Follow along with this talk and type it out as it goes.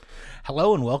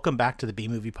Hello and welcome back to the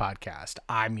B-Movie Podcast.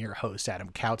 I'm your host, Adam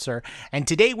Kautzer, and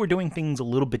today we're doing things a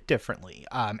little bit differently.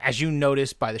 As you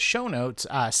noticed by the show notes,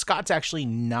 Scott's actually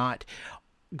not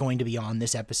going to be on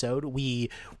this episode. We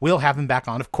will have him back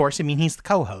on, of course. I mean, he's the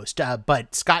co-host,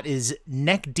 but Scott is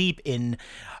neck deep in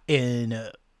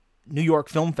New York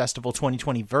Film Festival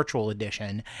 2020 virtual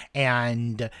edition,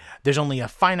 and there's only a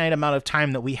finite amount of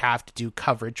time that we have to do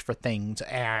coverage for things.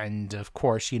 And of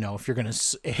course, you know, if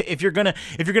you're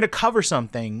gonna cover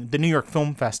something, the New York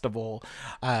Film Festival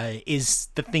is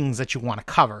the things that you want to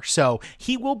cover. So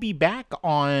he will be back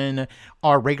on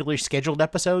our regularly scheduled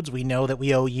episodes. We know that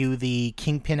we owe you the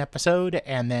Kingpin episode,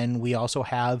 and then we also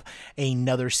have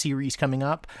another series coming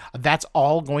up. That's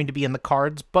all going to be in the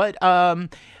cards, but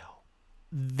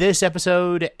this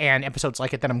episode and episodes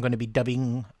like it that I'm going to be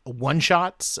dubbing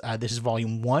one-shots. This is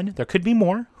volume 1. There could be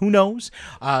more. Who knows?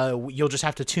 You'll just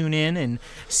have to tune in and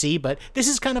see. But this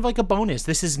is kind of like a bonus.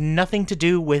 This is nothing to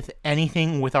do with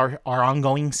anything with our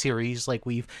ongoing series like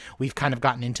we've kind of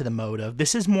gotten into the mode of.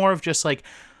 This is more of just like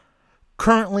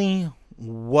currently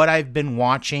what I've been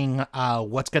watching,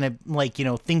 what's going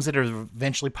to, things that are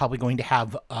eventually probably going to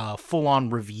have full-on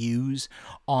reviews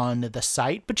on the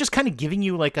site, but just kind of giving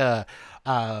you like a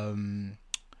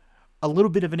little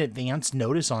bit of an advance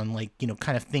notice on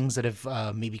kind of things that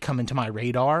have maybe come into my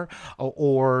radar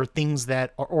or things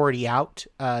that are already out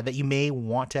that you may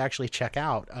want to actually check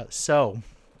out. So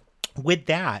with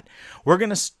that, we're going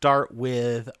to start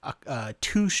with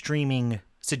 2 streaming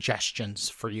suggestions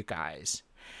for you guys.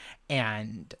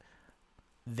 And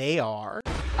they are...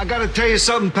 I gotta tell you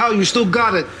something, pal. You still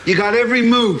got it. You got every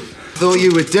move. Thought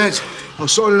you were dead. Oh,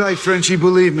 so did I, Frenchie.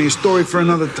 Believe me, a story for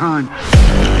another time.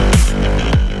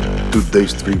 2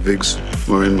 days, 3 weeks.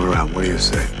 We're in, we're out. What do you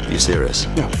say? You serious?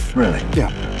 Yeah, really.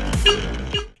 Yeah.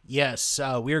 Yes,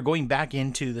 we are going back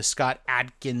into the Scott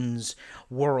Adkins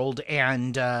world,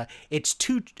 and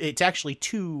it's actually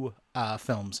two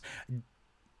films.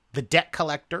 The Debt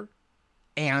Collector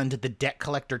and The Debt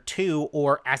Collector 2,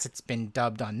 or as it's been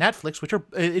dubbed on Netflix,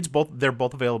 they're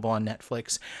both available on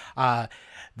Netflix.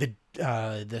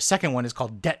 The second one is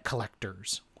called Debt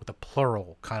Collectors, with a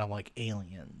plural, kind of like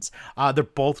Aliens. They're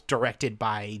both directed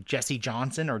by Jesse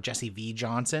Johnson, or Jesse V.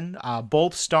 Johnson,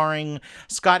 both starring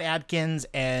Scott Adkins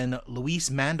and Luis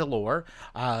Mandylor,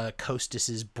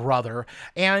 Costas's brother.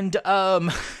 And I'm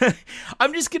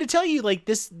just gonna tell you,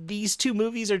 these 2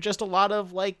 movies are just a lot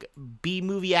of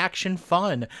B-movie action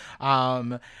fun.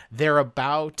 They're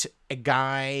about a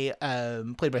guy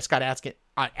played by Scott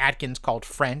Adkins called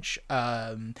French,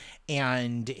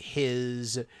 and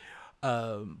his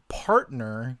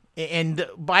partner, and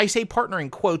I say partner in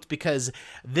quotes because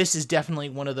this is definitely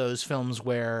one of those films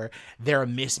where they're a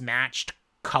mismatched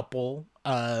couple,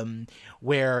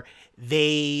 where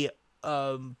they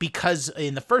because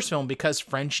in the first film, because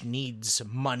French needs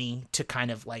money to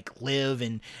kind of live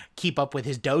and keep up with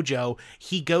his dojo,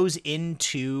 he goes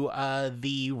into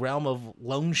the realm of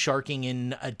loan sharking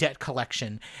and debt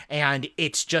collection, and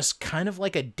it's just kind of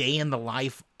like a day in the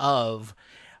life of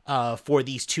for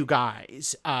these 2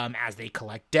 guys as they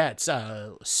collect debts.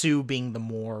 Sue being the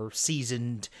more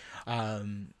seasoned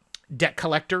debt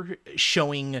collector,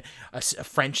 showing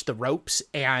French the ropes,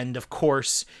 and of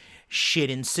course shit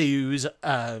ensues,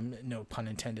 no pun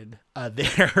intended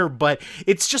there, but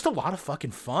it's just a lot of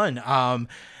fucking fun.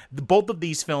 Both of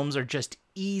these films are just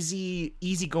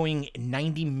easygoing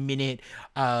 90-minute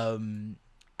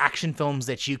action films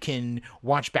that you can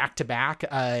watch back to back.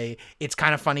 It's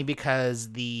kind of funny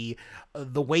because the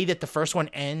way that the first one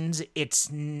ends,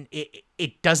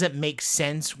 it doesn't make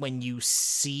sense when you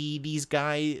see these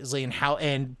guys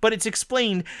but it's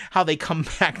explained how they come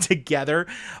back together.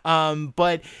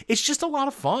 But it's just a lot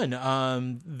of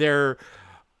fun. They're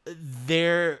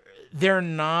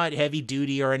not heavy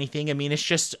duty or anything.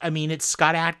 It's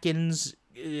Scott Adkins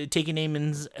taking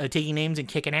names and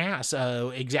kicking ass,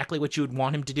 exactly what you would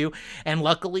want him to do. And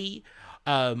luckily,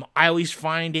 I always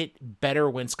find it better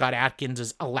when Scott Adkins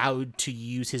is allowed to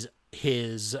use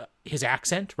his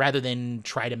accent rather than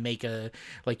try to make him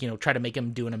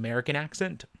do an American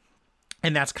accent.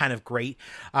 And that's kind of great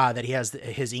that he has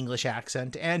his English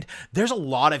accent. And there's a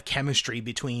lot of chemistry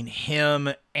between him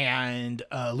and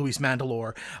Luis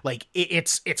Mandylor.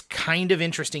 It's kind of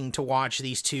interesting to watch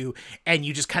these 2, and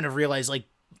you just kind of realize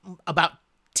about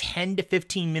 10 to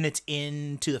 15 minutes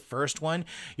into the first one,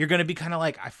 you're going to be kind of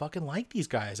like, I fucking like these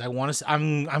guys.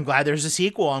 I'm glad there's a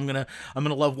sequel. I'm going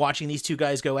to love watching these two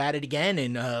guys go at it again.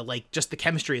 And, like, just the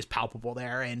chemistry is palpable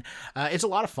there. And, it's a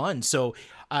lot of fun. So,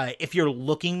 if you're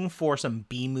looking for some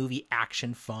B-movie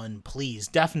action fun, please,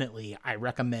 definitely, I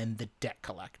recommend The Debt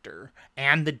Collector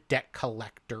and The Debt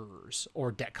Collectors,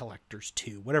 or Debt Collectors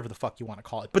 2, whatever the fuck you want to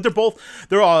call it. But they're both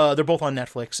on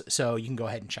Netflix, so you can go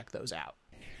ahead and check those out.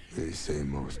 They say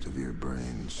most of your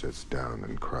brain shuts down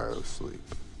in cryosleep.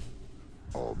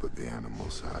 All but the animal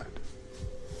side.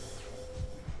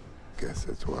 Guess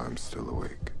that's why I'm still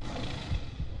awake.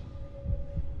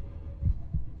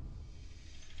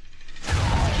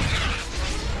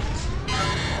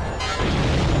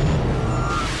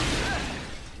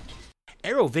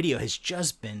 Arrow Video has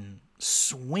just been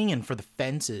swinging for the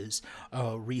fences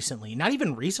recently. Not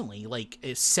even recently, like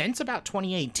since about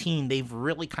 2018, they've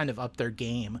really kind of upped their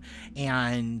game,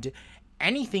 and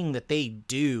anything that they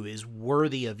do is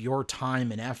worthy of your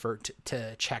time and effort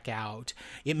to check out.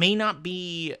 It may not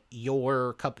be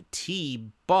your cup of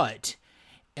tea, but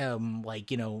like,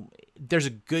 you know, there's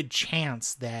a good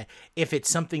chance that if it's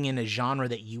something in a genre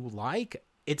that you like,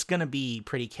 it's gonna be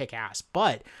pretty kick-ass.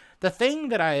 But the thing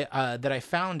that I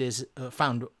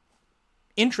found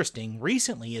interesting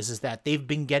recently is that they've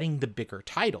been getting the bigger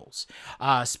titles.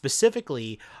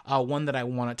 Specifically, one that I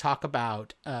want to talk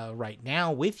about right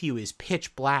now with you is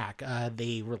Pitch Black.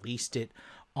 They released it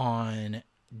on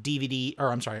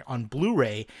on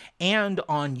Blu-ray and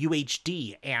on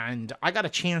UHD, and I got a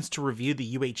chance to review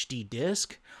the UHD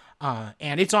disc,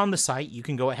 and it's on the site. You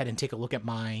can go ahead and take a look at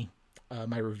my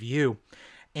review.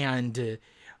 And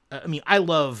I mean, I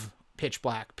love Pitch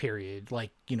Black, period.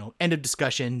 Like, you know, end of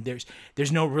discussion.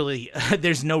 There's no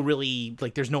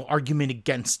argument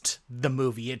against the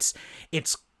movie.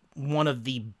 It's one of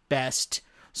the best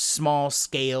small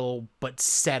scale but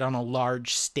set on a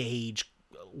large stage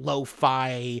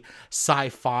lo-fi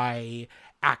sci-fi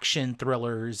action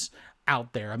thrillers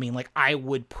out there. I mean, like, I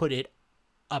would put it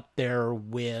up there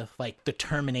with like The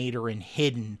Terminator and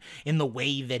Hidden in the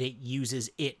way that it uses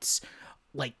its,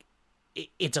 like,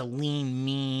 it's a lean,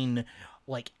 mean,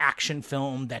 like, action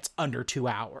film that's under 2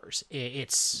 hours.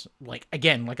 It's like,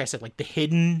 again, like I said, like The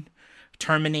Hidden,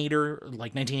 Terminator,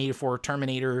 like 1984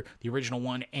 Terminator, the original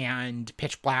one, and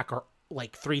Pitch Black are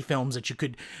like 3 films that you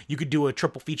could do a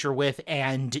triple feature with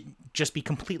and just be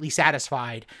completely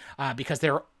satisfied, because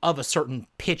they're of a certain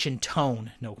pitch and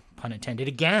tone, no pun intended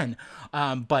again.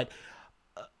 But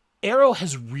Arrow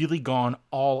has really gone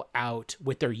all out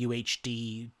with their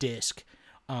UHD disc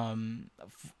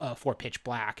for Pitch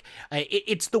Black.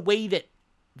 It's the way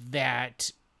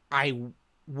that I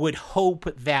would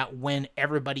hope that when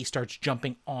everybody starts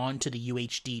jumping onto the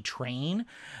UHD train,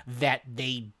 that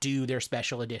they do their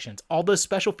special editions. All those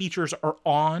special features are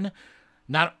on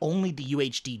not only the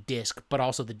UHD disc, but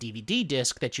also the DVD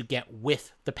disc that you get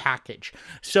with the package.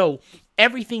 So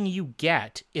everything you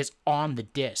get is on the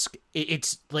disc.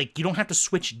 It's like you don't have to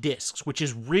switch discs, which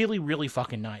is really, really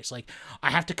fucking nice. Like, I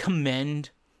have to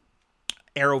commend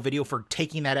Arrow Video for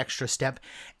taking that extra step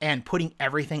and putting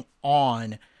everything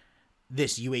on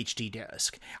this UHD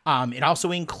disc. It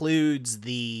also includes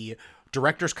the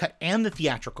director's cut and the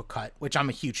theatrical cut, which I'm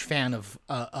a huge fan of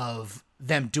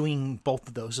them doing both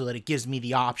of those, so that it gives me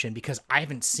the option, because I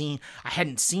hadn't seen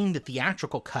the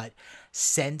theatrical cut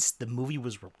since the movie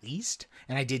was released,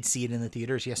 and I did see it in the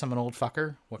theaters. Yes, I'm an old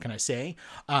fucker. What can I say?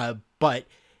 But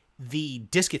the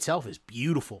disc itself is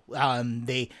beautiful.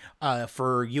 They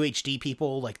for UHD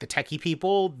people, like the techie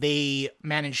people, they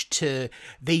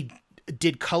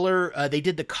did color. They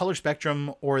did the color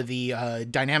spectrum, or the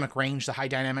dynamic range, the high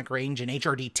dynamic range in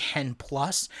HRD 10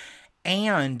 plus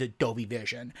and Dolby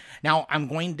Vision. Now, I'm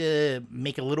going to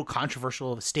make a little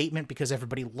controversial of a statement because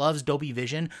everybody loves Dolby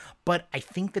Vision, but I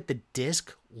think that the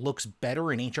disc looks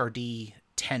better in HRD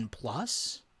 10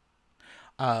 plus,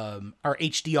 or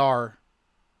HDR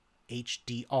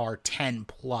 10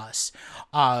 plus.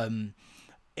 The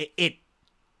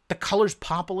colors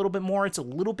pop a little bit more. It's a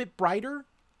little bit brighter.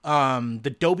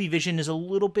 The Dolby Vision is a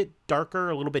little bit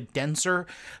darker, a little bit denser,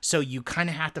 so you kind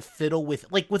of have to fiddle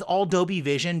with, like with all Dolby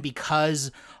Vision,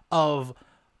 because of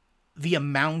the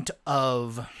amount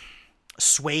of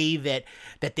sway that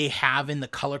they have in the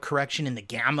color correction and the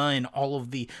gamma and all of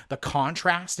the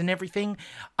contrast and everything.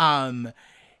 You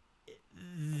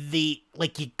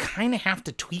kind of have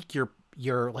to tweak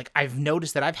your like, I've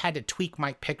noticed that I've had to tweak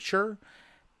my picture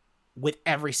with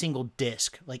every single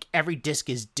disc. Like, every disc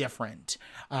is different,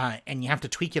 and you have to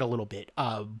tweak it a little bit.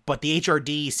 But the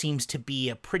HRD seems to be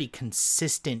a pretty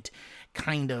consistent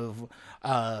kind of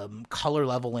color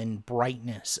level and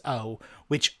brightness,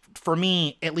 which for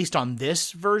me, at least on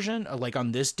this version, like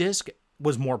on this disc,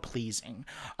 was more pleasing.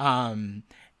 And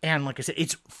like I said,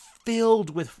 it's filled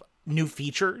with new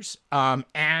features.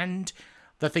 And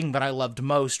the thing that I loved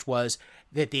most was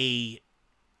that they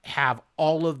have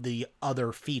all of the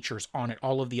other features on it,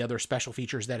 all of the other special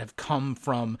features that have come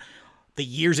from the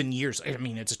years and years. I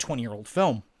mean, it's a 20-year-old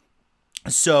film.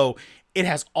 So it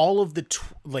has all of the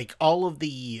all of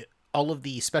the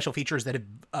special features that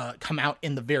have come out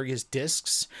in the various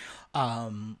discs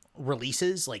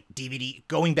releases, like DVD,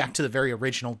 going back to the very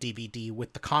original DVD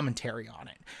with the commentary on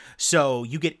it. So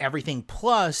you get everything,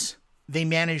 plus they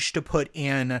managed to put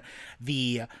in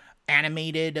the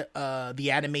animated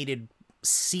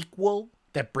sequel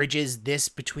that bridges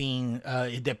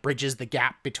the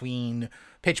gap between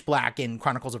Pitch Black and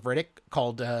Chronicles of Riddick,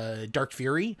 called Dark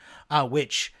Fury,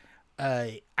 which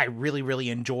I really, really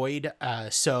enjoyed.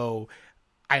 So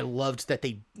I loved that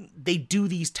they do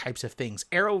these types of things.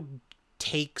 Arrow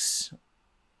takes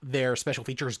their special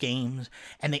features games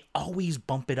and they always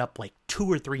bump it up like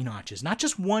 2 or 3 notches, not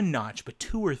just 1 notch, but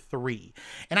 2 or 3.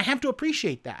 And I have to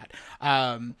appreciate that.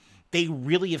 They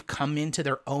really have come into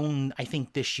their own, I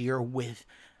think, this year with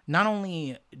not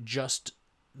only just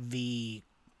the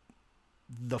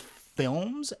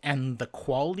films and the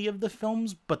quality of the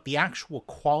films, but the actual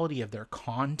quality of their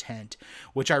content,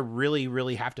 which I really,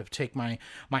 really have to take my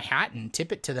hat and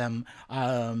tip it to them.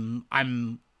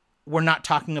 I'm not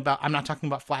talking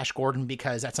about Flash Gordon,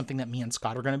 because that's something that me and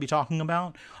Scott are going to be talking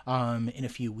about in a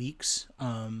few weeks.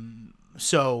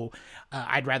 So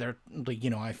I'd rather,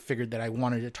 I figured that I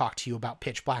wanted to talk to you about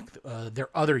Pitch Black, their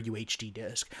other UHD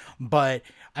disc. But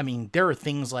I mean, there are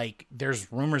things like,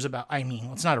 there's rumors about, I mean,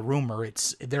 it's not a rumor,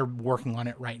 they're working on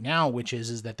it right now, which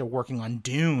is that they're working on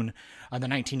Dune, the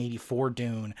 1984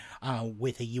 Dune,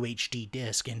 with a UHD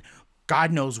disc, and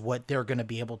God knows what they're going to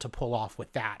be able to pull off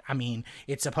with that. I mean,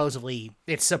 it's supposedly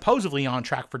on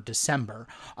track for December.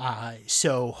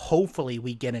 So hopefully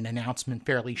we get an announcement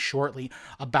fairly shortly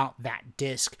about that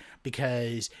disc,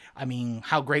 because I mean,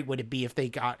 how great would it be if we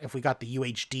got the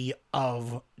UHD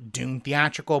of Dune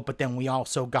theatrical, but then we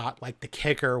also got like the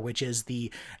kicker, which is the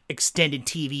extended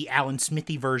TV Alan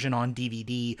Smithy version on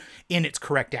DVD in its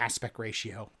correct aspect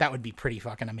ratio. That would be pretty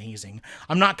fucking amazing.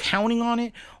 I'm not counting on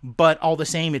it, but all the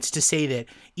same, it's to say that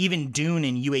even Dune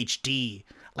in UHD,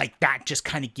 like, that just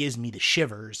kind of gives me the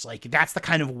shivers. Like, that's the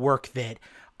kind of work that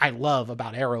I love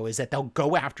about Arrow, is that they'll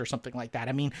go after something like that.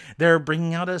 I mean, they're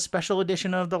bringing out a special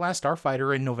edition of The Last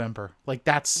Starfighter in November. Like,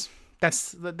 that's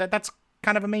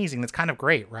kind of amazing. That's kind of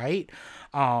great, right?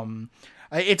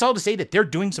 It's all to say that they're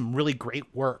doing some really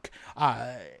great work.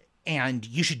 And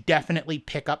you should definitely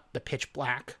pick up the Pitch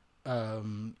Black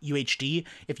UHD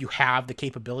if you have the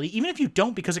capability, even if you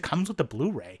don't, because it comes with the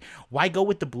Blu-ray. Why go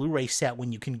with the Blu-ray set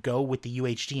when you can go with the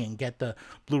UHD and get the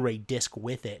Blu-ray disc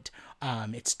with it?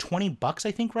 It's $20,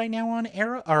 I think, right now on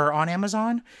Arrow or on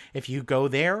Amazon if you go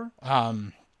there.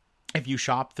 If you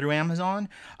shop through Amazon.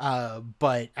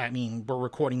 But I mean, we're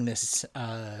recording this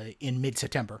in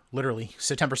mid-September. Literally,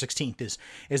 September 16th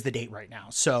is the date right now.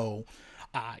 So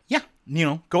yeah,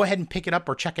 go ahead and pick it up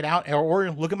or check it out, or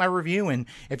look at my review. And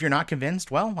if you're not convinced,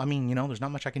 well, I mean, there's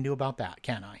not much I can do about that,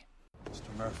 can I?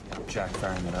 Mr. Murphy, I'm Jack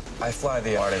Ferryman. I fly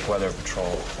the Arctic Weather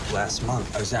Patrol. Last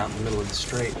month, I was out in the middle of the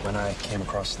strait when I came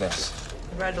across this.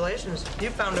 Congratulations. You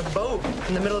found a boat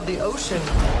in the middle of the ocean.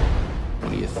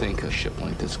 What do you think a ship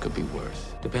like this could be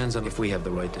worth? Depends on if we have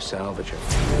the right to salvage it.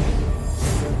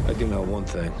 I do know one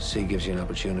thing. Sea gives you an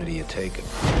opportunity, you take it.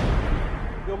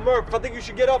 Yo, Murph, I think you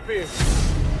should get up here.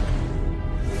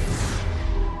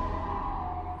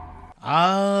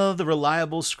 The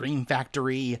reliable Scream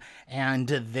Factory and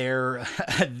their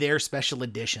special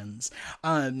editions.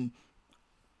 I'll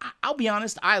be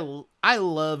honest, I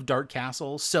love Dark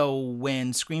Castle. So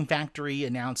when Scream Factory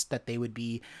announced that they would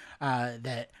be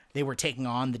that they were taking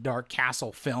on the Dark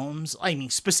Castle films, I mean,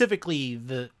 specifically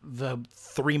the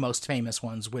 3 most famous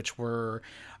ones, which were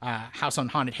House on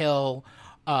Haunted Hill,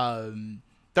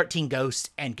 13 Ghosts,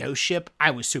 and Ghost Ship,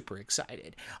 I was super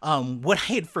excited. What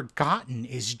I had forgotten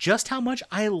is just how much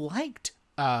I liked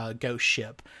Ghost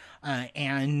Ship.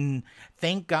 And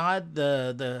thank God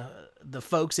the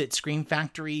folks at Scream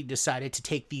Factory decided to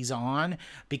take these on,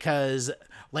 because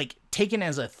like taken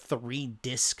as a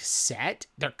 3-disc set,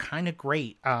 they're kind of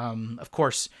great. Of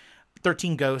course,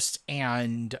 13 Ghosts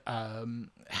and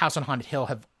House on Haunted Hill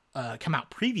have come out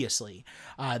previously.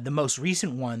 The most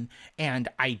recent one, and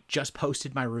I just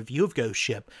posted my review of Ghost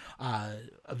Ship, a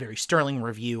very sterling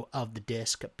review of the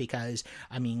disc, because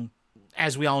I mean,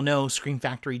 as we all know, Scream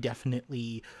Factory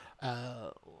definitely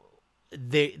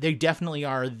they definitely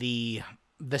are the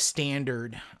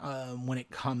standard when it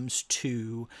comes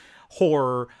to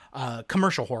horror,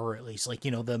 commercial horror, at least, like,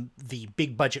 you know, the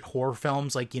big budget horror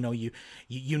films, like, you know,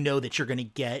 you know that you're going to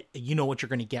get, you know what you're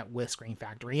going to get with Scream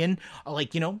Factory. And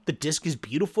like, you know, the disc is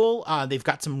beautiful. They've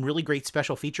got some really great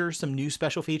special features, some new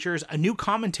special features, a new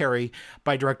commentary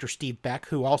by director Steve Beck,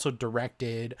 who also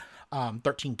directed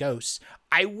 13 Ghosts.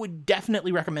 I would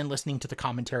definitely recommend listening to the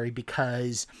commentary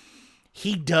because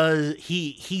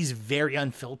he's very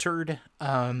unfiltered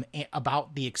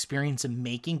about the experience of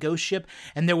making Ghost Ship,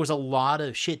 and there was a lot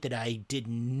of shit that I did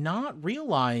not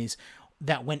realize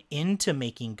that went into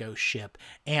making Ghost Ship,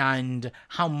 and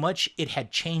how much it had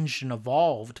changed and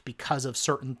evolved because of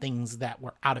certain things that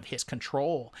were out of his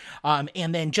control.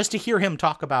 And then just to hear him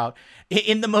talk about,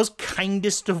 in the most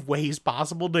kindest of ways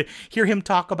possible, to hear him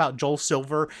talk about Joel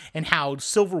Silver and how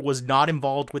Silver was not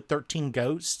involved with 13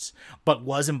 Ghosts, but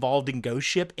was involved in Ghost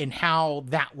Ship, and how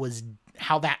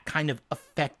that kind of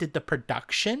affected the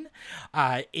production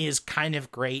is kind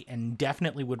of great, and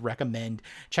definitely would recommend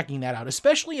checking that out,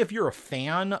 especially if you're a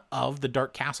fan of the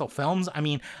Dark Castle films. I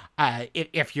mean,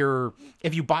 if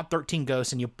you bought 13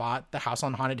 Ghosts and you bought the House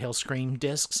on Haunted Hill Scream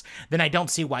discs, then I don't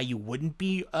see why you wouldn't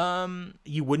be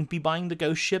buying the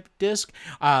Ghost Ship disc.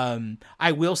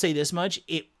 I will say this much: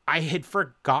 I had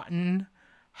forgotten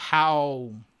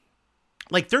how,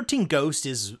 like, 13 Ghosts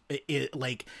is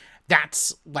like,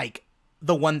 that's like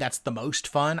the one that's the most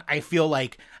fun. I feel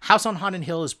like House on Haunted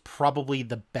Hill is probably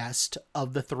the best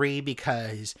of the three,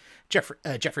 because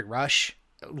Jeffrey Rush,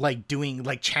 like,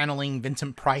 channeling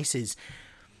Vincent Price, is,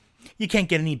 you can't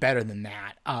get any better than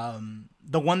that.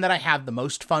 The one that I have the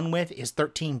most fun with is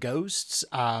 13 Ghosts.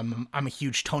 I'm a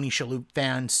huge Tony Shalhoub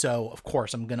fan, so of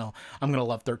course I'm gonna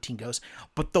love 13 Ghosts.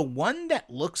 But the one that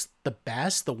looks the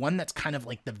best, the one that's kind of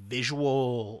like the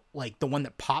visual, like the one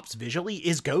that pops visually,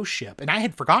 is Ghost Ship. And I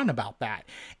had forgotten about that.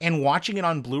 And watching it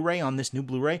on Blu-ray, on this new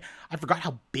Blu-ray, I forgot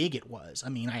how big it was. I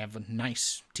mean, I have a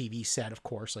nice TV set, of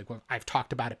course, like I've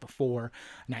talked about it before,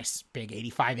 nice big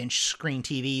 85-inch screen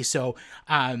TV. So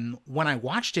when I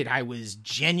watched it, I was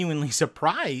genuinely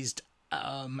surprised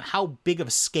how big of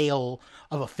a scale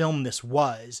of a film this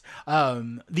was.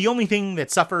 The only thing that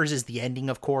suffers is the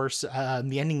ending, of course.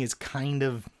 The ending is kind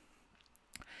of,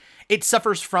 it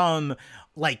suffers from,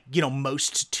 like, you know,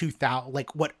 most 2000,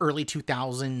 like what early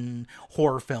 2000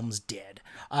 horror films did.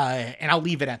 And I'll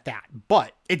leave it at that.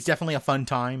 But it's definitely a fun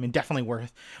time, and definitely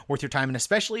worth your time. And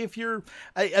especially if you're,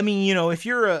 I mean, you know, if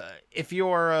you're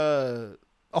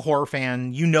a horror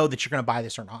fan, you know that you're going to buy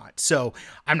this or not. So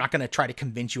I'm not going to try to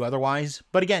convince you otherwise.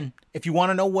 But again, if you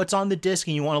want to know what's on the disc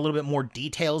and you want a little bit more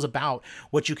details about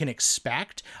what you can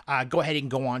expect, go ahead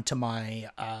and go on to my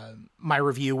my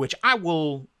review, which I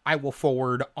will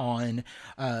forward on,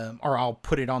 or I'll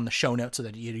put it on the show notes so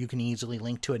that you can easily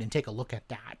link to it and take a look at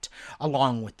that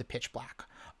along with the Pitch Black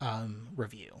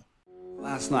review.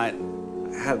 Last night,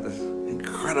 I had this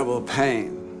incredible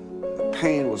pain. The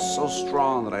pain was so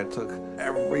strong that I took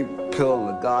every pill in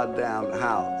the goddamn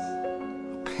house.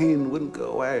 The pain wouldn't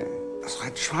go away. So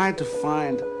I tried to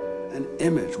find an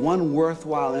image, one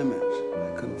worthwhile image.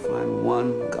 I couldn't find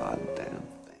one goddamn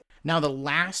thing. Now, the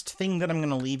last thing that I'm going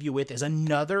to leave you with is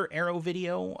another Arrow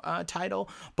Video title,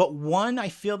 but one I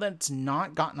feel that's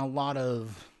not gotten a lot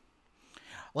of,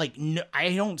 like, no,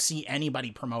 I don't see anybody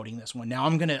promoting this one. Now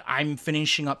I'm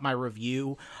finishing up my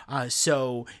review.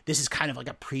 So this is kind of like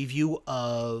a preview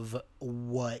of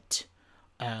what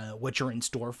you're in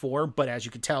store for. But as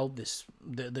you can tell,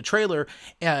 the trailer,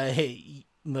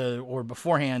 or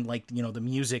beforehand, like, you know, the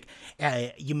music,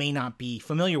 you may not be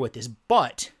familiar with this,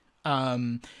 but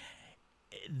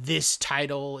this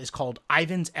title is called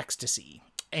Ivan's Ecstasy,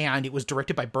 and it was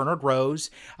directed by Bernard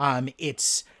Rose.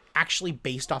 It's actually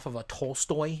based off of a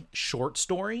Tolstoy short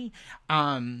story,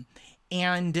 and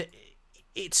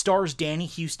it stars Danny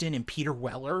Huston and Peter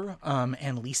Weller,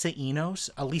 and Lisa Enos.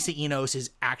 Lisa Enos is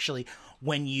actually,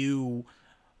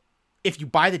 if you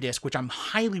buy the disc, which I'm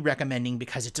highly recommending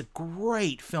because it's a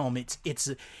great film.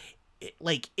 It's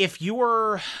like, if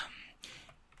you're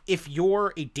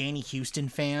a Danny Huston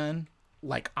fan,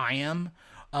 like I am,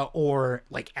 or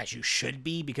like as you should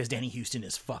be, because Danny Huston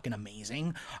is fucking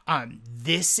amazing.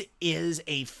 This is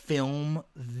a film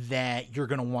that you're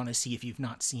going to want to see if you've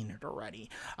not seen it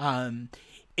already.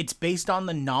 It's based on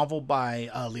the novel by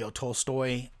Leo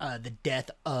Tolstoy, The Death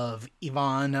of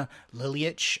Ivan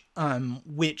Ilyich,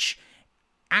 which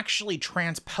actually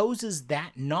transposes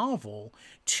that novel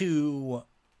to,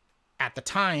 at the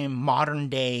time, modern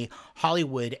day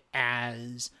Hollywood,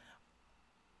 as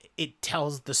it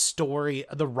tells the story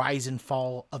of the rise and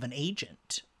fall of an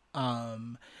agent.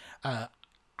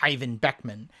 Ivan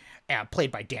Beckman,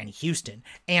 played by Danny Huston.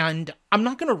 And I'm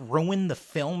not going to ruin the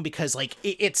film because like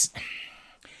it's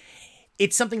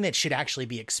something that should actually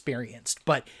be experienced,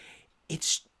 but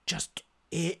it's just,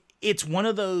 it's one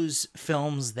of those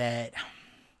films that,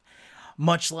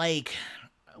 much like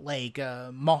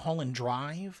Mulholland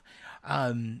Drive,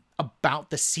 about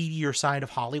the seedier side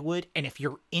of Hollywood. And if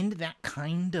you're into that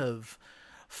kind of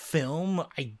film,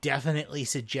 I definitely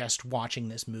suggest watching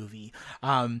this movie.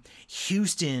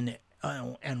 Huston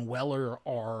and Weller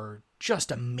are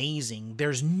just amazing.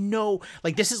 There's no,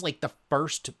 like, this is like the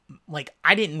first, like,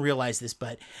 I didn't realize this,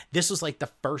 but this was like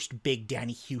the first big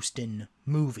Danny Huston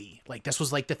movie. Like, this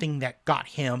was like the thing that got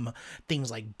him things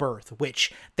like Birth,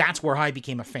 which that's where I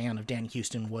became a fan of Danny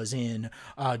Huston, was in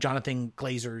Jonathan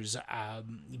Glazer's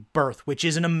Birth, which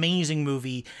is an amazing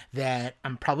movie that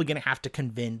I'm probably going to have to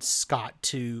convince Scott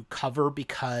to cover,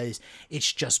 because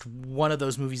it's just one of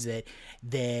those movies that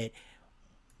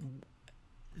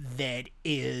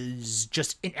is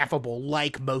just ineffable,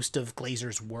 like most of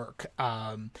Glazer's work.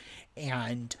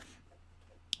 And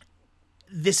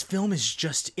this film is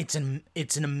just, it's an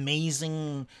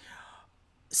amazing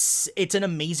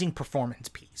performance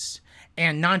piece.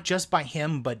 And not just by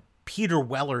him, but Peter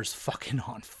Weller's fucking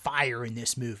on fire in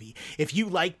this movie. If you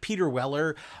like Peter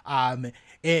Weller,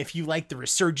 if you like the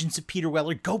resurgence of Peter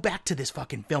Weller, go back to this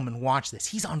fucking film and watch this.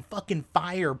 He's on fucking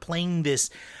fire, playing this,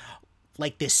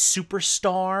 like, this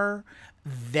superstar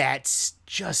that's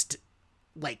just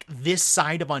like this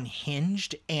side of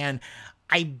Unhinged. And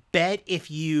I bet if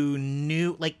you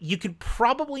knew, like, you could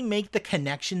probably make the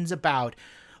connections about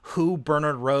who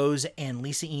Bernard Rose and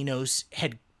Lisa Enos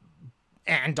had,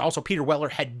 and also Peter Weller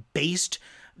had based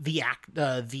the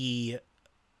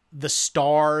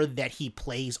star that he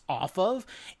plays off of.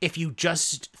 If you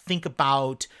just think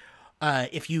about,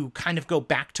 if you kind of go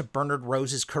back to Bernard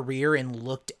Rose's career and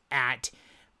looked at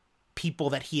people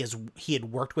that he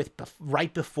had worked with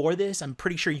right before this, I'm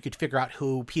pretty sure you could figure out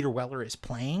who Peter Weller is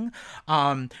playing.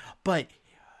 But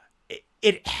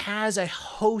it has a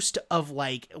host of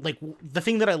like the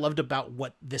thing that I loved about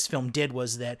what this film did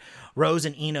was that Rose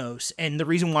and Enos, and the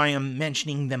reason why I'm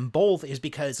mentioning them both is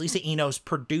because Lisa Enos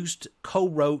produced,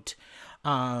 co-wrote,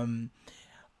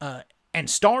 and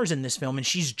stars in this film, and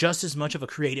she's just as much of a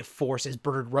creative force as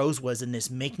Bernard Rose was in this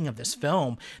making of this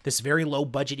film, this very low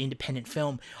budget independent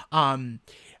film.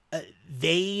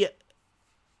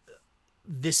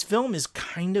 This film is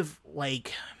kind of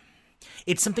like,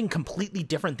 it's something completely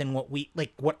different than what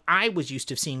I was used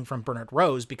to seeing from Bernard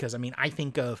Rose, because I mean, I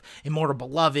think of Immortal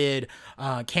Beloved,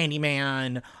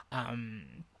 Candyman,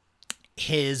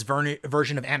 his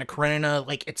version of Anna Karenina,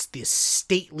 like, it's these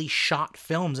stately shot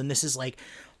films, and this is like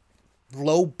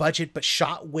low budget but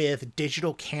shot with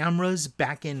digital cameras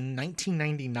back in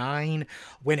 1999,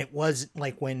 when it was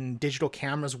like when digital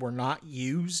cameras were not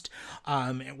used,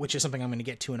 which is something I'm going to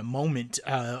get to in a moment,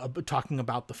 talking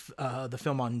about the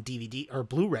film on DVD or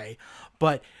Blu-ray.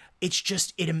 But it's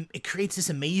just, it creates this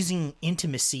amazing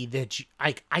intimacy that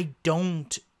I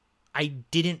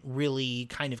didn't really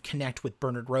kind of connect with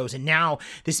Bernard Rose, and now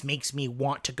this makes me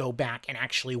want to go back and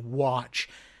actually watch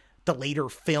the later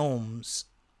films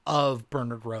of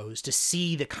Bernard Rose to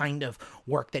see the kind of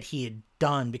work that he had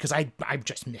done, because I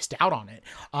just missed out on it.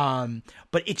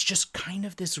 But it's just kind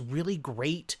of this really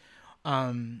great,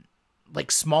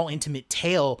 like, small intimate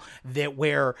tale that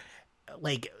where,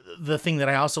 like, the thing that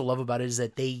I also love about it is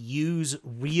that they use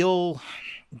real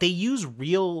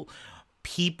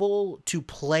people to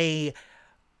play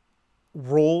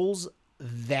roles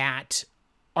that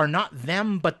are not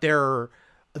them, but they're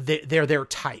their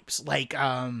types. Like,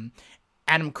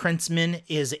 Adam Krentzman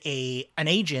is an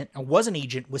agent, was an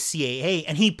agent with CAA,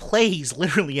 and he plays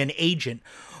literally an agent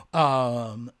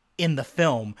in the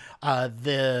film.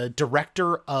 The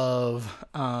director of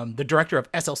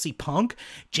SLC Punk,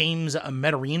 James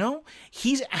Medarino,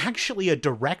 he's actually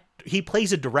he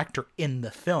plays a director in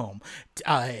the film.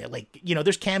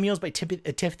 There's cameos by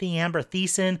Tiffany Amber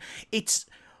Thiessen. It's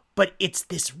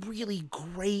this really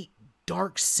great,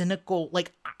 dark, cynical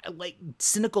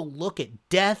look at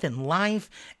death and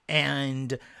life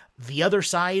and the other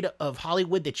side of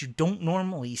Hollywood that you don't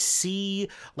normally see,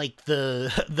 like the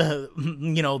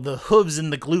hooves in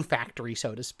the glue factory,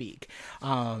 so to speak.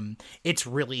 It's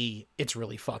really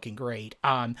fucking great.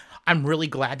 I'm really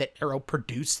glad that Arrow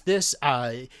produced this.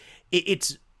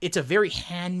 It's a very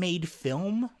handmade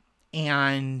film,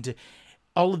 and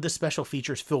all of the special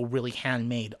features feel really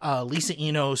handmade. Lisa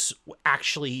Enos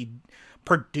actually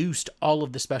produced all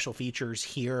of the special features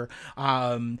here.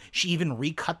 She even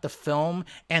recut the film,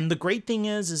 and the great thing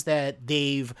is that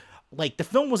they've like the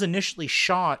film was initially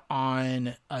shot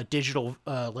on digital,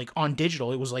 on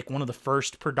digital. It was like one of the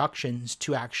first productions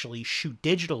to actually shoot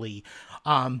digitally,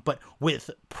 but with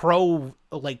pro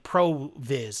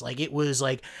viz. Like it was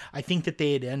like, I think that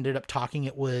they had ended up talking,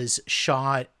 it was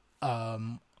shot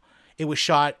with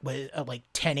like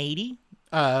 1080.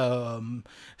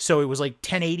 So it was like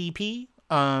 1080p,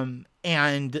 or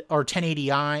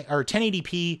 1080i or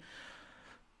 1080p.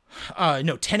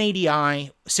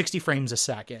 1080i, 60 frames a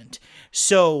second.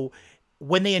 So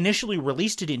when they initially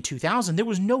released it in 2000, there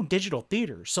was no digital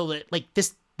theater. So that like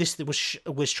this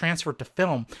was transferred to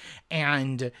film,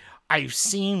 and I've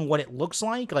seen what it looks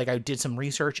like. Like I did some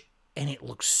research, and it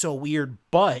looks so weird,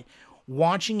 but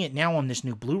watching it now on this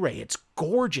new Blu-ray, it's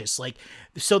gorgeous. Like,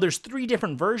 so there's 3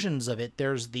 different versions of it.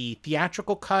 There's the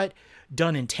theatrical cut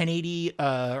done in 1080,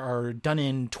 or done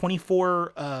in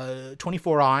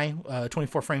 24i,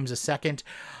 24 frames a second.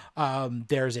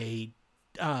 There's a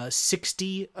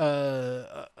 60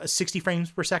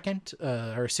 frames per second,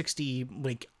 or 60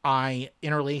 like I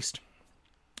interlaced.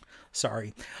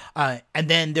 Sorry. And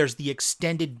then there's the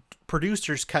extended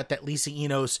producer's cut that Lisa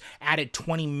Enos added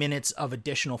 20 minutes of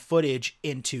additional footage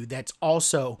into, that's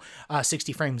also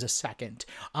 60 frames a second.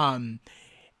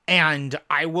 And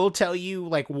I will tell you,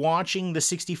 like, watching the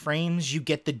 60 frames, you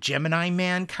get the Gemini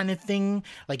Man kind of thing.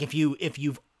 Like if you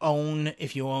own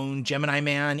Gemini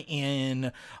Man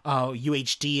in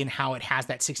UHD and how it has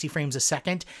that 60 frames a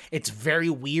second, it's very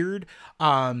weird,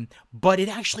 but it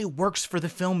actually works for the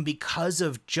film because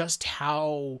of just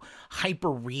how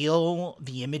hyper real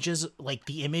the image is.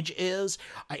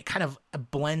 It kind of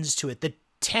blends to it. The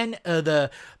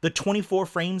 24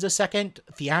 frames a second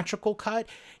theatrical cut,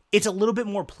 it's a little bit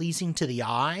more pleasing to the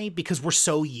eye because we're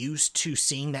so used to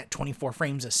seeing that 24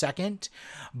 frames a second.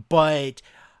 But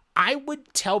I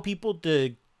would tell people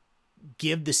to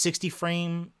give the 60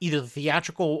 frame, either the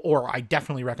theatrical, or I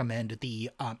definitely recommend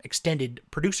the extended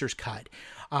producer's cut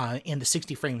in the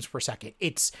 60 frames per second.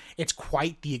 It's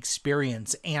quite the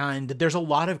experience, and there's a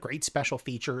lot of great special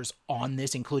features on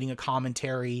this, including a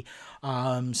commentary,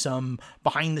 some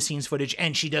behind the scenes footage,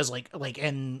 and she does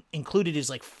and included is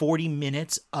like 40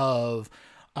 minutes of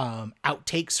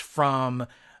outtakes from,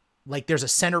 like, there's a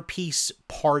centerpiece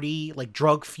party, like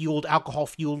drug-fueled,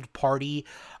 alcohol-fueled party,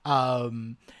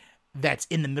 that's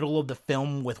in the middle of the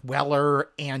film with Weller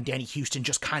and Danny Huston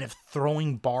just kind of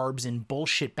throwing barbs and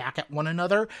bullshit back at one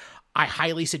another. I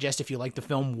highly suggest, if you like the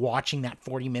film, watching that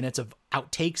 40 minutes of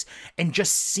outtakes and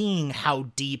just seeing how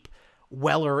deep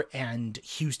Weller and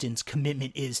Huston's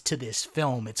commitment is to this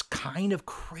film. It's kind of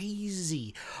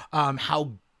crazy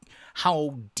how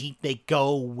deep they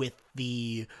go with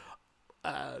the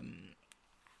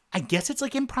I guess it's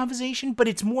like improvisation, but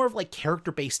it's more of like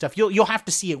character-based stuff. You'll have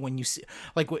to see it when you see,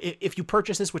 like, if you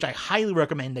purchase this, which I highly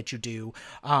recommend that you do,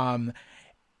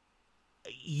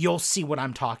 you'll see what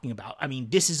I'm talking about. I mean,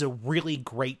 this is a really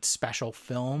great special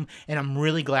film, and I'm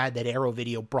really glad that Arrow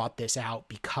Video brought this out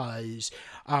because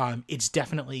it's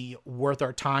definitely worth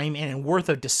our time and worth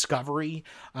a discovery.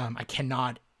 I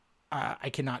cannot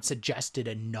suggest it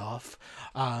enough,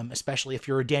 especially if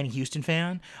you're a Danny Huston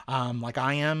fan, like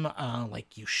I am,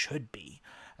 like you should be.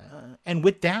 And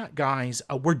with that, guys,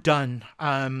 we're done.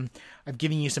 I've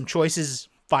given you some choices,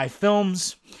 5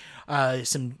 films,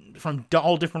 some from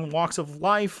all different walks of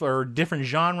life or different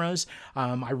genres.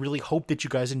 I really hope that you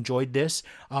guys enjoyed this.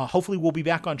 Hopefully we'll be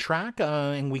back on track,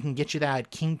 and we can get you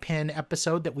that Kingpin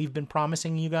episode that we've been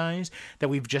promising you guys, that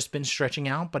we've just been stretching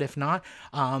out. But if not,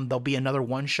 there'll be another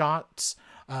one-shots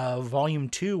volume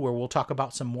 2 where we'll talk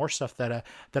about some more stuff that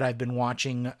I've been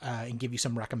watching, and give you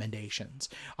some recommendations.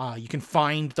 You can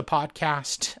find the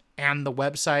podcast and the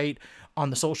website on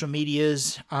the social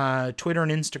medias, Twitter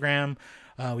and Instagram.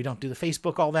 We don't do the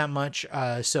Facebook all that much.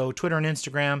 So Twitter and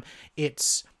Instagram,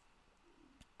 it's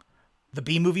the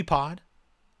B Movie Pod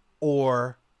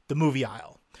or the Movie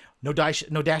Aisle. No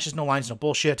dashes, no lines, no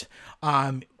bullshit.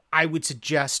 I would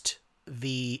suggest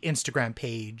the Instagram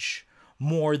page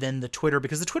more than the Twitter,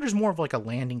 because the Twitter's more of like a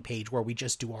landing page where we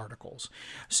just do articles.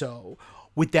 So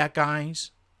with that,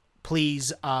 guys,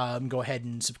 please go ahead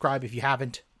and subscribe if you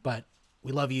haven't. But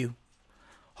we love you.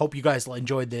 Hope you guys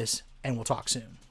enjoyed this, and we'll talk soon.